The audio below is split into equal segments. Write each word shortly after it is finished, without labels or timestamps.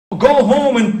go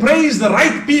home and praise the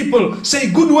right people,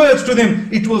 say good words to them.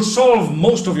 It will solve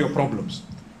most of your problems.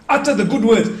 Utter the good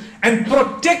words and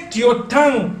protect your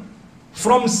tongue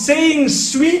from saying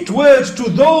sweet words to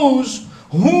those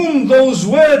whom those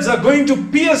words are going to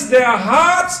pierce their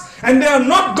hearts, and they are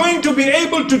not going to be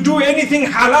able to do anything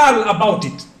halal about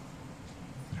it.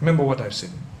 Remember what I've said.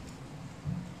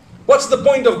 What's the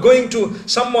point of going to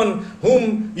someone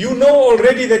whom you know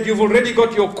already that you've already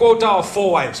got your quota of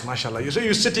 4 wives, mashallah. So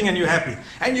you're sitting and you're happy.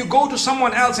 And you go to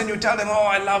someone else and you tell them, oh,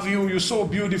 I love you, you're so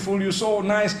beautiful, you're so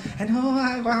nice. And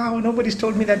oh, wow, nobody's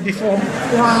told me that before.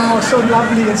 Wow, so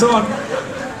lovely, and so on.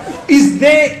 Is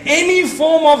there any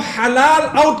form of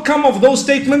halal outcome of those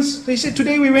statements? They said,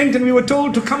 today we went and we were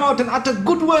told to come out and utter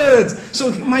good words.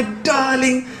 So my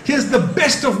darling, here's the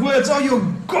best of words. Oh, you're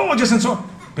gorgeous, and so on.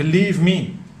 Believe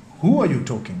me, who are you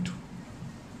talking to?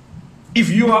 If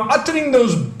you are uttering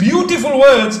those beautiful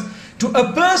words to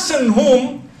a person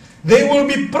whom they will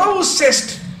be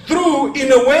processed through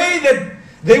in a way that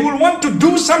they will want to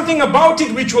do something about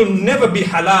it which will never be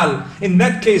halal, in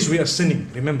that case we are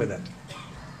sinning. Remember that.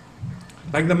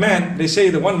 Like the man, they say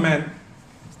the one man,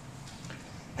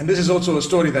 and this is also a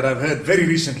story that I've heard very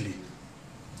recently.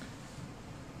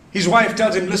 His wife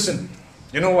tells him, listen,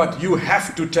 you know what, you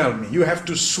have to tell me, you have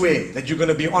to swear that you're going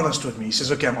to be honest with me. He says,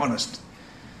 okay, I'm honest.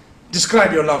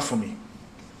 Describe your love for me.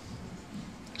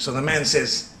 So the man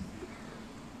says,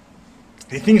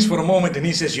 he thinks for a moment and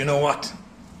he says, you know what?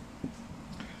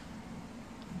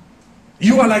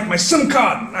 You are like my SIM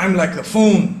card, I'm like the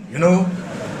phone, you know.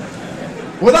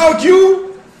 Without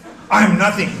you, I'm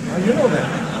nothing. You know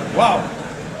that.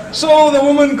 Wow. So the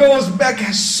woman goes back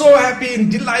so happy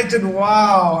and delighted.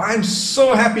 Wow, I'm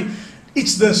so happy.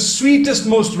 It's the sweetest,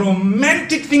 most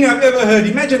romantic thing I've ever heard.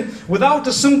 Imagine, without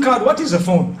a SIM card, what is a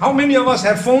phone? How many of us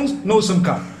have phones? No SIM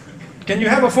card. Can you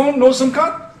have a phone, no SIM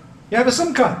card? You have a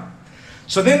SIM card.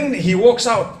 So then he walks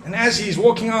out, and as he's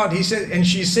walking out, he said, and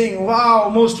she's saying, wow,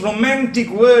 most romantic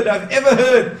word I've ever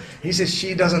heard. He says,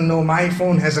 she doesn't know my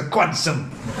phone has a quad SIM.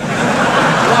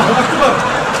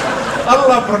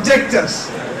 Allah protect us.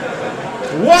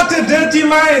 What a dirty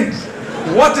mind.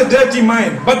 What a dirty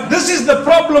mind. But this is the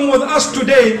problem with us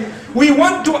today. We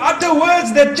want to utter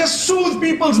words that just soothe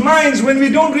people's minds when we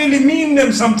don't really mean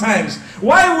them sometimes.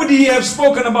 Why would he have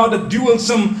spoken about a dual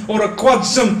SIM or a quad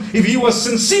SIM if he was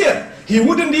sincere? He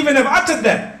wouldn't even have uttered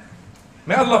that.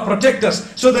 May Allah protect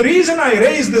us. So the reason I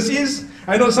raise this is,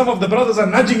 I know some of the brothers are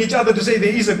nudging each other to say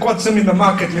there is a quad SIM in the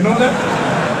market, you know that?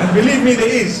 And believe me, there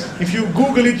is. If you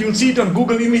Google it, you'll see it on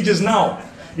Google Images now.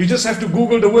 You just have to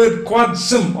Google the word quad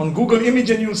SIM on Google Image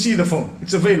and you'll see the phone.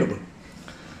 It's available.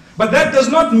 But that does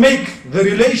not make the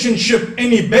relationship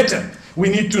any better. We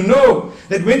need to know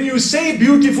that when you say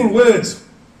beautiful words,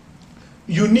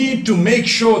 you need to make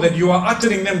sure that you are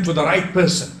uttering them to the right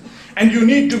person. And you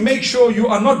need to make sure you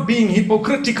are not being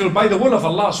hypocritical by the will of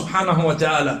Allah subhanahu wa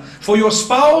ta'ala. For your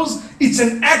spouse, it's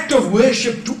an act of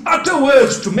worship to utter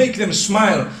words to make them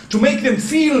smile, to make them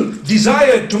feel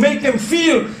desired, to make them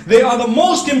feel they are the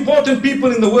most important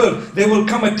people in the world. There will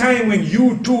come a time when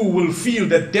you too will feel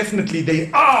that definitely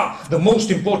they are the most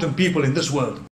important people in this world.